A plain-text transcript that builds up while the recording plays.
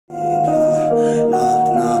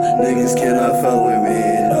Niggas cannot fuck with me,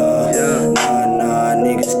 nah. Yeah. Nah,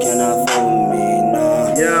 niggas cannot fuck with me,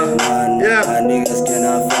 nah. Yeah. Nah, niggas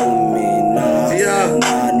cannot fuck with me, nah. Yeah.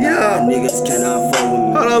 Nah, niggas cannot fuck with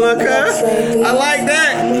me. Hold on, look, I like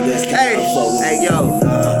that. Niggas cannot fuck with me. Hey, yo.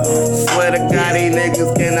 Swear to God, these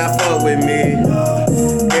niggas cannot fuck with me.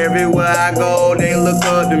 Everywhere I go, they look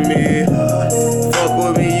up to me. Fuck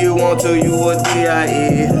with me, you want to, you a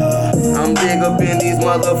D.I.E. I'm big up in these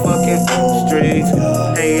motherfucking streets.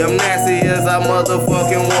 Hey, I'm nasty as I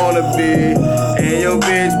motherfucking wanna be. And your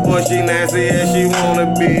bitch, boy, she nasty as she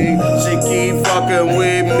wanna be. She keep fucking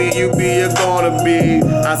with me, you be a gonna be.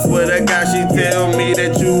 I swear to God, she tell me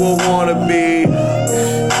that you a wanna be.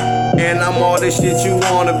 And I'm all the shit you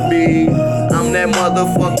wanna be. I'm that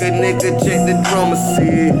motherfucking nigga, check the drummer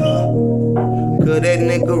seat. Cause that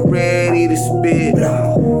nigga ready to spit.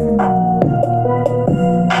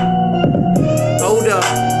 Hold up,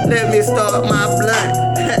 let me start my blunt.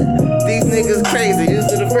 These niggas crazy,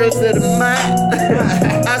 this is the first of the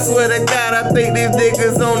month. I swear to God, I think these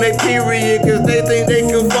niggas on their period. Cause they think they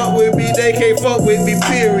can fuck with me, they can't fuck with me,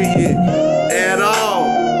 period. At all.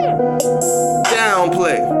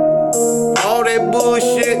 Downplay all that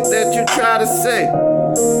bullshit that you try to say.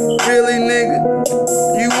 Really, nigga?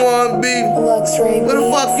 You wanna be? Where the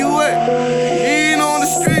fuck you at? You ain't on the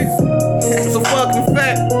streets. That's a fucking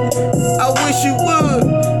fact. I wish you would.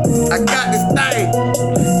 I got this thing.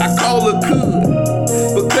 I call her could.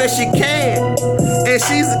 Because she can. And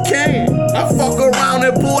she's a can. I fuck around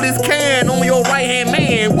and pull this can on your right hand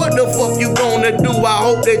man. What the fuck you gonna do? I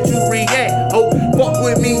hope that you react. Hope fuck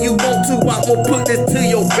with me, you want to. I'ma put this to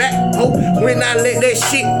your back. Hope when I let that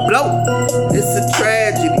shit blow, it's a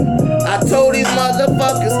tragedy. I told these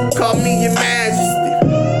motherfuckers, call me your majesty.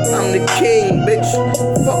 I'm the king, bitch.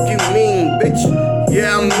 Fuck you mean, bitch.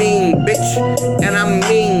 Yeah, I'm mean, bitch. And I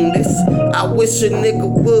mean this. I wish a nigga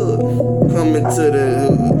would come into the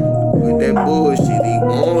hood. With that bullshit, he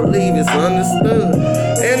won't leave, it's understood.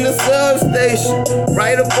 In the substation,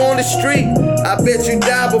 right up on the street. I bet you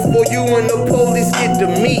die before you and the police get to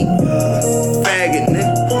meet. Faggot,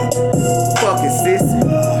 nigga. Fucking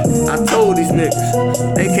sissy. I told these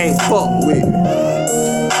niggas, they can't fuck with me.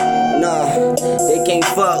 Nah, they can't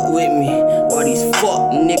fuck with me. All these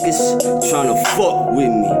fuck niggas tryna fuck with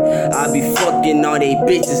me. I be fucking all they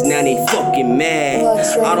bitches, now they fucking mad.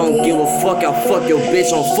 I don't give a fuck, I'll fuck your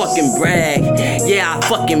bitch on fucking brag. Yeah, I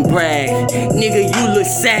fucking brag. Nigga, you look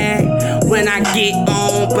sad when I get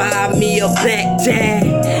on, buy me a black jag.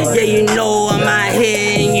 Yeah, you know I'm out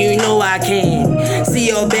here and you know I can. See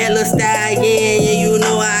your bad little stallion, yeah, you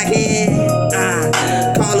know I can.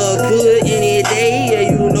 Call her good any day,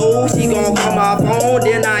 yeah, you know she gon' call my phone,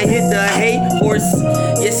 then I hit the hay horse.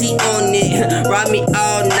 Yeah, she on it, ride me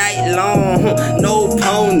all night long, no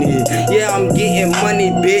pony. Yeah, I'm getting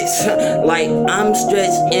money, bitch, like I'm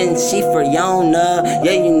stretched and she for Yona.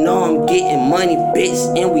 Yeah, you know I'm getting money,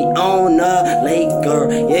 bitch, and we own a Laker.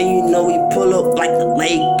 Yeah, you know we pull up like the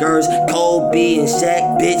Lakers, Kobe and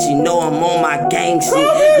Shaq, bitch, you know I'm on my gang shit.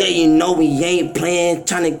 Yeah, you know we ain't playing,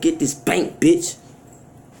 tryna get this bank, bitch.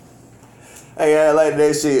 Hey, I like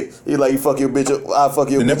that shit. You like, you fuck your bitch up, I fuck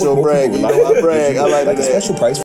your bitch on brag. You know I brag, I like that. Special price.